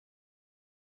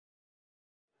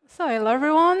So, hello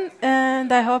everyone,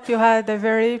 and I hope you had a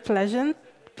very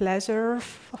pleasure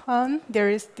fun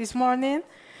this morning,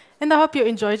 and I hope you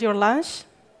enjoyed your lunch.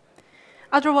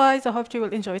 Otherwise, I hope you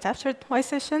will enjoy it after my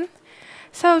session.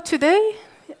 So today,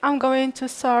 I'm going to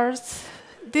start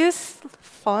this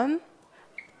fun,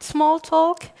 small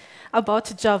talk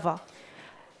about Java.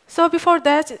 So before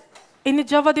that, any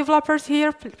Java developers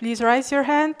here, please raise your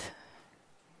hand.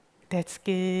 That's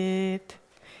good.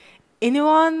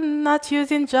 Anyone not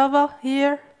using Java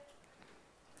here?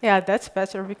 Yeah, that's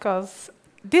better because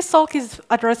this talk is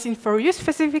addressing for you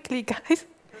specifically, guys.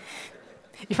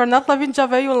 If you're not loving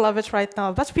Java, you will love it right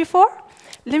now. But before,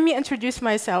 let me introduce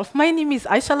myself. My name is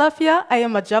Aicha Laafia. I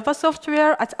am a Java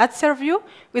software at Serviu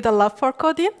with a love for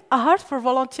coding, a heart for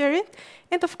volunteering,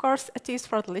 and of course, a taste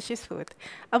for delicious food.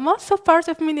 I'm also part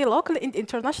of many local and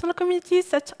international communities,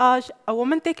 such as a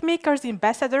Women Tech Makers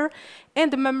ambassador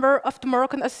and a member of the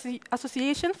Moroccan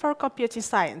Association for Computing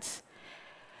Science.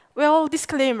 Well,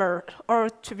 disclaimer, or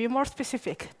to be more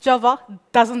specific, Java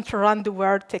doesn't run the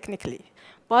world technically,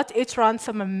 but it runs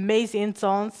some amazing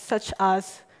zones such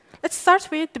as, let's start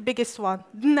with the biggest one,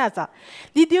 NASA.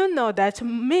 Did you know that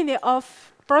many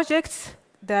of projects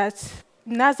that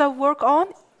NASA work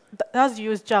on does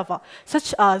use Java,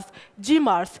 such as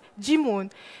GMARS,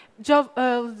 GMoon,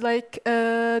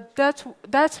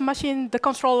 that machine, the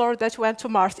controller that went to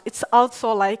Mars, it's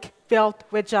also built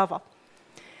with Java.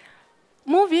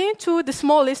 Moving to the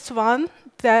smallest one,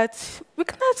 that we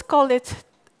cannot call it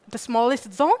the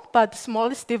smallest zone, but the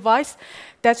smallest device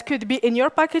that could be in your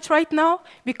package right now,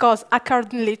 because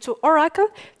accordingly to Oracle,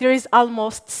 there is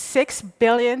almost 6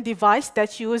 billion devices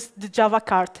that use the Java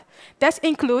card. That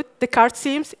include the card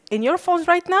SIMs in your phones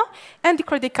right now, and the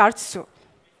credit cards too.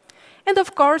 And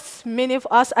of course, many of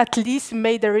us at least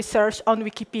made a research on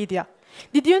Wikipedia.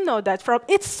 Did you know that from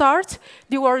its start,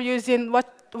 they were using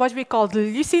what we call the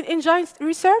Lucid Engine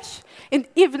research, and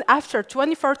even after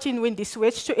 2014 when they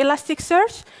switched to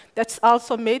Elasticsearch, that's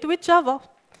also made with Java.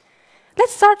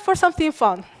 Let's start for something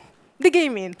fun, the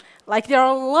gaming. There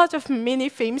are a lot of many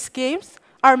famous games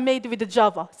are made with the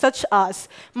Java, such as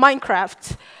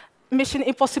Minecraft, Mission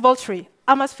Impossible 3,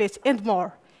 Amazfit, and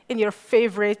more. And your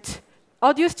favorite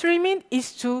audio streaming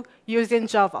is to using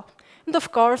Java. And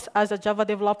of course, as a Java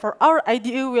developer, our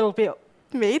IDE will be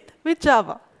made with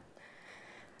Java.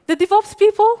 The DevOps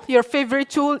people, your favorite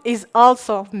tool is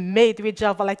also made with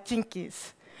Java, like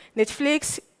Jenkins.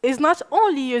 Netflix is not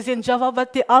only using Java,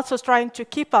 but they're also trying to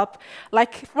keep up.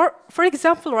 For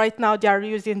example, right now, they are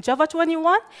using Java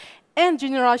 21 and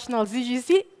generational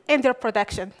ZGZ in their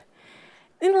production.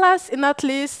 And last and not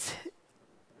least,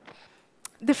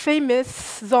 the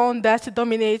famous zone that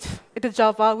dominates the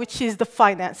Java, which is the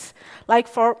finance.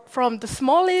 From the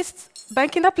smallest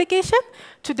banking application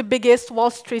to the biggest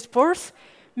Wall Street bourse,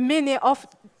 many of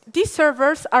these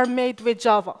servers are made with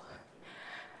Java.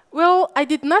 Well, I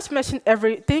did not mention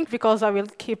everything because I will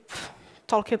keep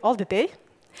talking all the day.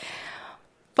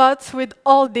 But with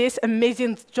all these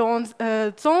amazing zones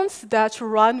that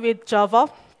run with Java,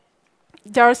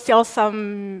 there are still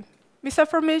some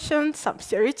misinformation, some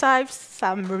stereotypes,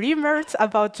 some rumors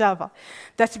about Java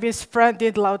that's been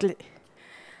spreaded loudly.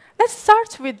 Let's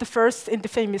start with the first and the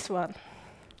famous one.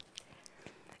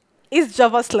 Is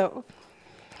Java slow?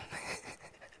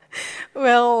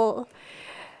 Well,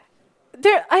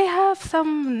 I have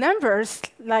some numbers,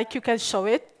 you can show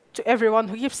it to everyone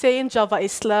who keeps saying Java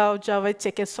is slow, Java is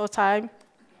taking so time.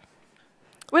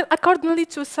 Well, accordingly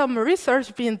to some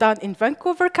research being done in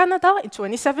Vancouver, Canada in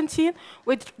 2017,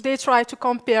 they tried to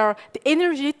compare the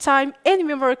energy, time, and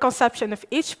memory consumption of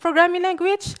each programming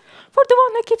language. For the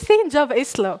one who keeps saying Java is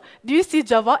slow, do you see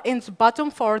Java in the bottom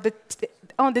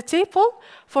on the table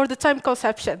for the time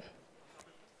consumption?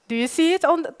 Do you see it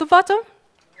on the bottom?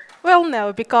 Well,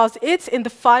 no, because it's in the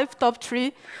top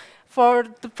 3 for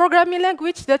the programming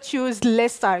language that use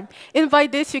less time. And by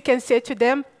this, you can say to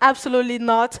them, absolutely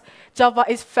not. Java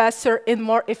is faster and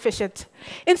more efficient.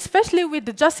 And especially with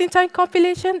the just-in-time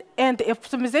compilation and the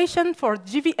optimization for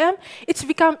JVM, it's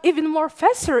become even more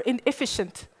faster and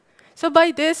efficient. So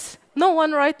by this, no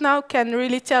one right now can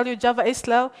really tell you Java is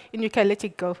slow, and you can let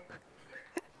it go.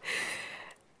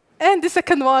 And the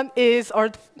second one is,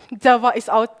 Java is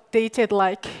outdated.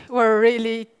 We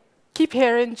really keep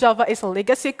hearing Java is a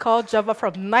legacy code, Java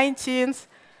from 19th.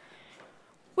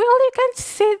 Well, you can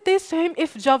say this to him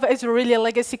if Java is really a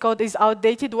legacy code, is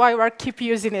outdated, why we keep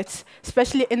using it,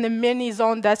 especially in the many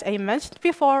zone that I mentioned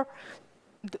before,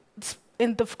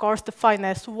 and of course the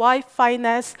finance. Why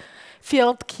finance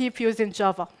field keep using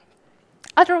Java?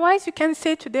 Otherwise, you can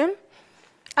say to them,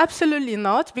 absolutely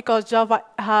not, because Java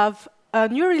have a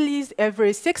new release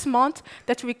every 6 months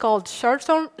that we called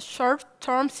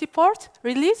short-term support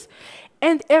release.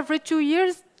 And every 2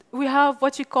 years, we have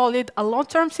what you call it a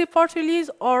long-term support release,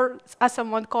 or as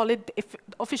someone call it, the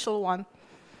official one.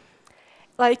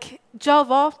 Like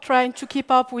Java trying to keep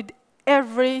up with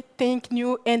everything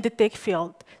new in the tech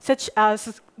field, such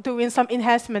as doing some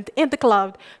enhancement in the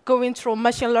cloud, going through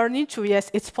machine learning to, yes,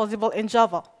 it's possible in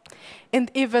Java. And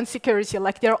even security,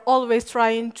 like they're always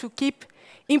trying to keep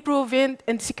improving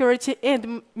in security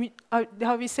and,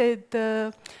 how we say,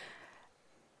 the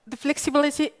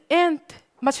flexibility and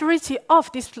maturity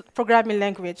of this programming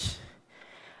language.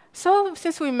 So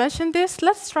since we mentioned this,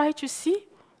 let's try to see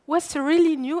what's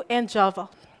really new in Java.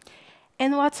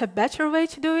 And what's a better way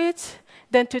to do it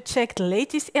than to check the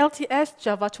latest LTS,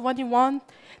 Java 21,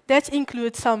 that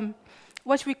includes some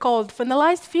what we call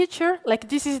finalized feature, like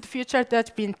this is the feature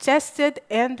that's been tested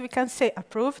and we can say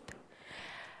approved.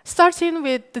 Starting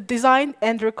with the design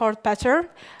and record pattern,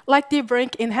 like they bring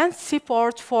enhanced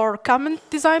support for common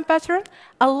design pattern,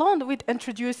 along with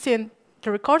introducing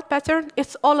the record pattern.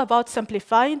 It's all about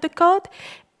simplifying the code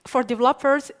for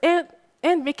developers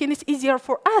and making it easier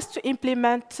for us to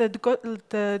implement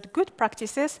the good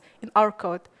practices in our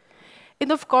code.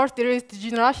 And of course, there is the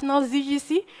generational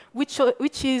ZGC,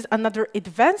 which is another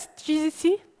advanced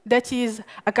GCC that is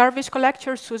a garbage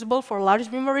collector suitable for large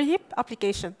memory heap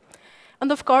application.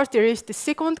 And of course, there is the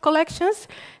sequence collections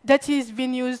that is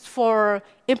being used for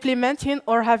implementing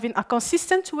or having a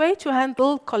consistent way to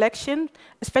handle collection,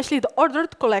 especially the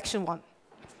ordered collection one.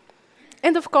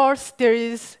 And of course, there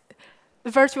is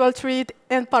virtual thread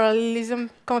and parallelism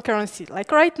concurrency.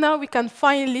 Like right now, we can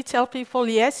finally tell people,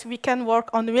 yes, we can work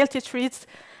on multi-threads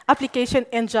application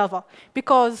in Java.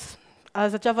 Because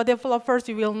as a Java developers,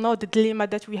 you will know the dilemma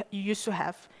that we used to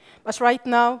have. But right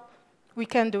now, we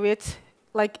can do it.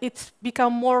 Like it's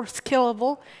become more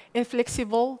scalable and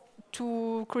flexible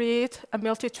to create a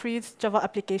multi-thread Java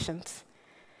applications.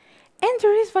 And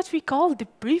there is what we call the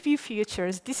preview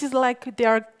features. This is like they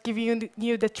are giving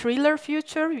you the trailer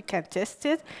feature. You can test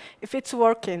it. If it's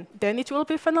working, then it will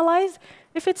be finalized.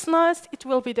 If it's not, it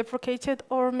will be deprecated,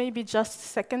 or maybe just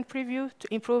second preview to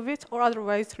improve it, or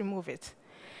otherwise remove it.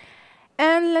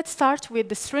 And let's start with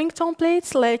the string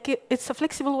templates. Like it's a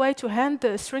flexible way to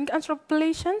handle string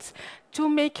interpolations to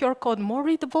make your code more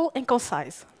readable and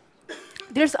concise.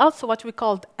 There's also what we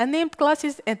call unnamed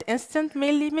classes and instant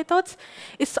mainly methods.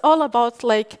 It's all about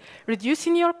like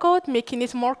reducing your code, making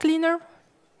it more cleaner,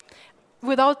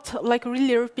 without like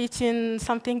really repeating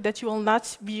something that you will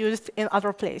not be used in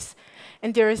other place.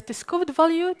 And there is the scoped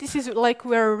value. This is like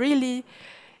where really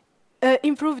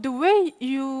improve the way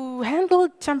you handle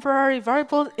temporary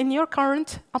variables in your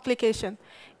current application.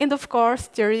 And of course,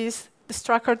 there is the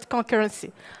structured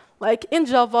concurrency. Like in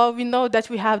Java, we know that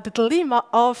we have the dilemma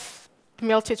of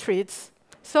multi-threads.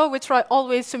 So we try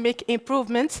always to make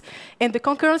improvements in the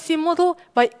concurrency model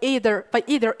by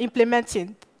either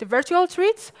implementing the virtual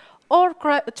threads or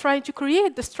trying to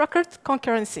create the structured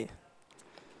concurrency.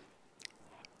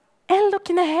 And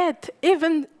looking ahead,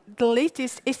 even the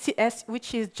latest ACS,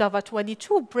 which is Java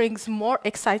 22, brings more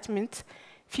excitement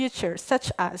features,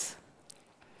 such as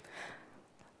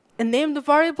a named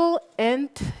variable and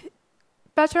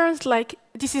patterns. Like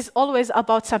this is always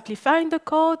about simplifying the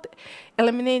code,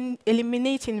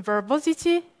 eliminating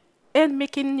verbosity, and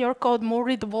making your code more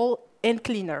readable and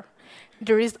cleaner.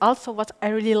 There is also what I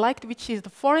really liked, which is the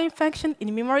foreign function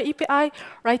in memory API.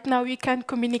 Right now, we can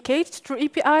communicate through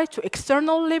API to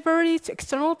external libraries,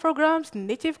 external programs,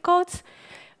 native codes,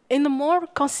 in a more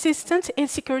consistent and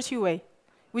security way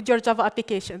with your Java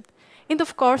application. And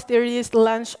of course, there is the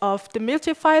launch of the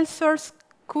multi-file source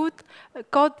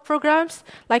code programs.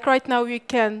 Like right now, you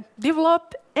can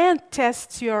develop and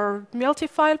test your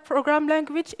multi-file program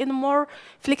language in a more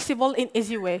flexible and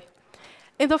easy way.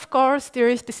 And of course, there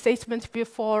is the statement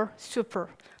before super.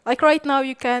 Like right now,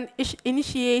 you can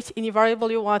initiate any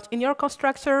variable you want in your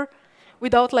constructor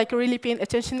without like really paying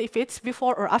attention if it's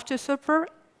before or after super,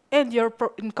 and your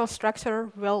constructor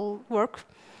will work,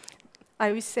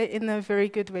 I would say, in a very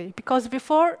good way. Because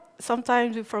before,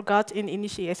 sometimes we forgot in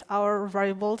initiate our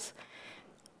variables.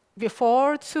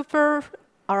 Before super,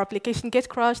 our application gets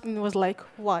crashed, and it was like,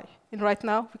 why? And right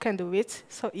now, we can do it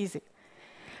so easy.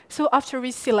 So after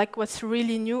we see like what's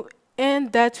really new, and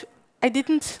that I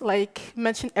didn't like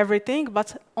mention everything,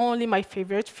 but only my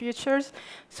favorite features.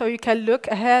 So you can look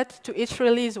ahead to each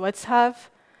release what's have.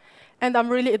 And I'm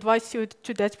really advise you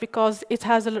to that because it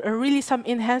has really some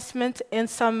enhancement and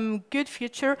some good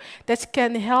feature that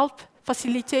can help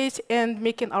facilitate and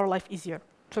making our life easier,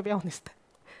 to be honest.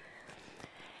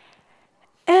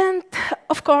 And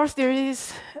Of course, there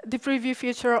is the preview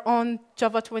feature on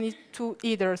Java 22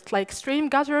 headers, like stream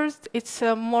getters. It's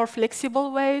a more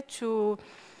flexible way to,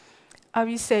 I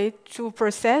will say, to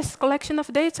process collection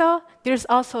of data. There's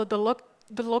also the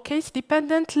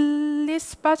locate-dependent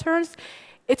list patterns.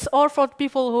 It's all for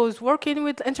people who's working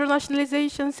with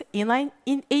internationalizations in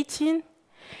 18.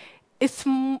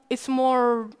 It's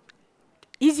more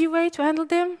easy way to handle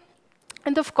them.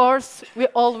 And of course, we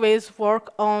always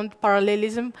work on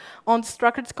parallelism, on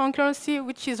structured concurrency,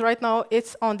 which is right now,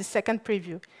 it's on the second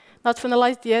preview. Not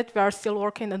finalized yet, we are still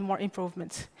working on more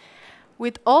improvements.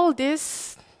 With all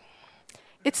this,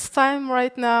 it's time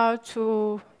right now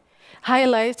to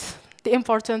highlight the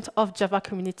importance of Java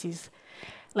communities.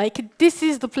 Like, this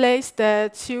is the place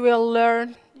that you will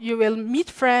learn, you will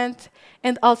meet friends,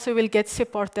 and also will get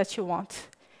support that you want.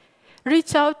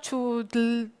 Reach out to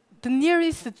the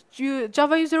nearest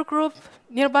Java user group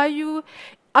nearby you.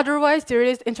 Otherwise, there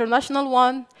is international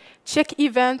one. Check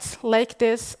events like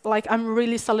this. Like, I'm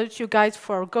really salute you guys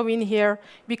for going here,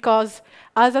 because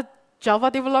as a Java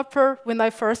developer, when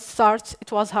I first started,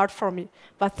 it was hard for me.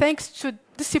 But thanks to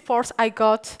the support I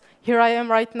got, here I am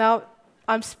right now.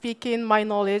 I'm speaking my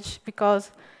knowledge,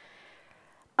 because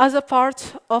as a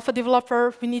part of a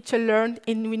developer, we need to learn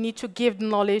and we need to give the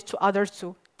knowledge to others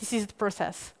too. This is the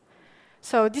process.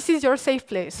 So this is your safe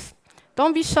place.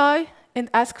 Don't be shy and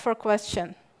ask for a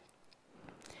question.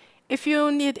 If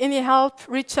you need any help,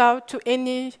 reach out to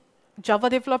any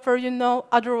Java developer you know.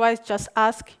 Otherwise, just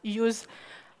ask. Use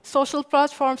social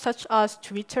platforms such as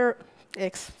Twitter,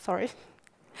 X, sorry,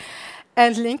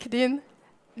 and LinkedIn.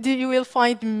 You will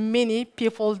find many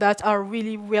people that are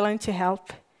really willing to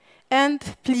help. And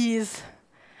please,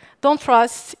 don't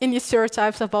trust any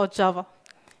stereotypes about Java,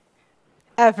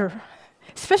 ever.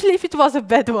 Especially if it was a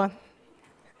bad one.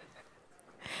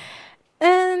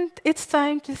 And it's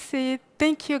time to say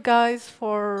thank you guys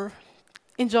for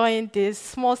enjoying this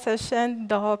small session.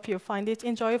 I hope you find it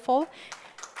enjoyable.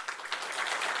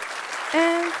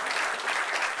 And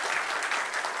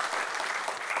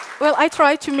well, I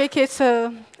try to make it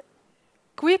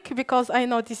quick because I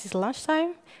know this is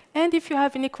lunchtime. And if you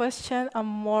have any question, I'm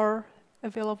more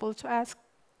available to ask,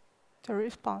 to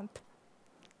respond.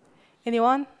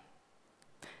 Anyone?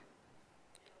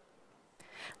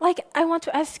 Like, I want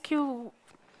to ask you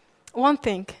one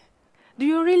thing. Do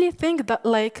you really think that,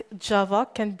 like, Java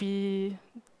can be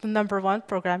the #1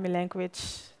 programming language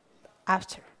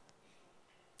after?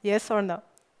 Yes or no?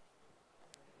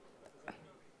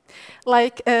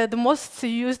 Like, the most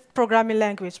used programming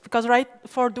language, because right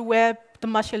for the web, the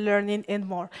machine learning, and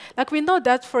more. Like, we know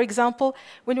that, for example,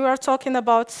 when we are talking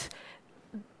about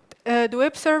the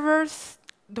web servers,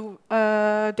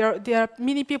 there are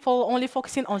many people only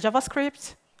focusing on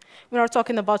JavaScript. We are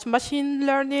talking about machine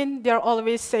learning. They are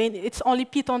always saying it's only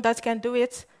Python that can do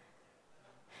it.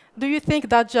 Do you think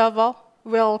that Java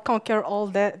will conquer all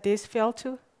this field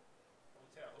too?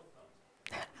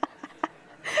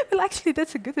 Well, actually,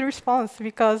 that's a good response,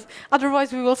 because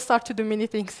otherwise we will start to do many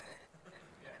things.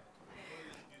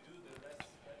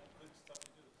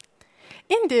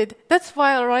 Indeed, that's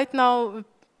why right now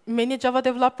many Java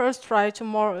developers try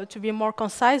to be more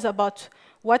concise about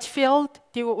what field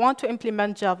they want to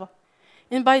implement Java.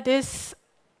 And by this,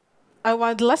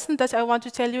 the lesson that I want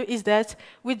to tell you is that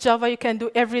with Java, you can do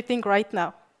everything right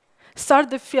now. Start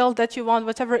the field that you want,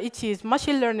 whatever it is,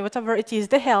 machine learning, whatever it is,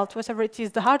 the health, whatever it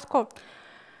is, the hardcore,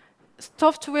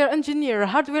 software engineer,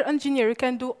 hardware engineer, you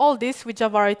can do all this with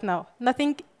Java right now.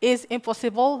 Nothing is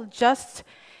impossible. Just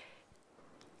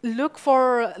look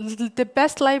for the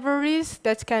best libraries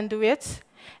that can do it.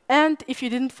 And if you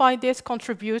didn't find it,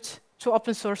 contribute to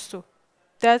open source too.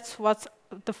 That's what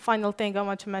the final thing I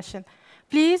want to mention.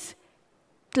 Please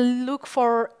look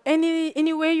for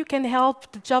any way you can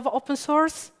help the Java open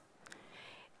source.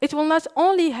 It will not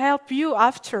only help you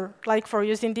after, like for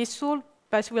using this tool,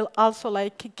 but will also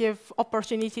like give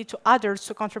opportunity to others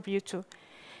to contribute to.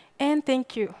 And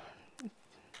thank you.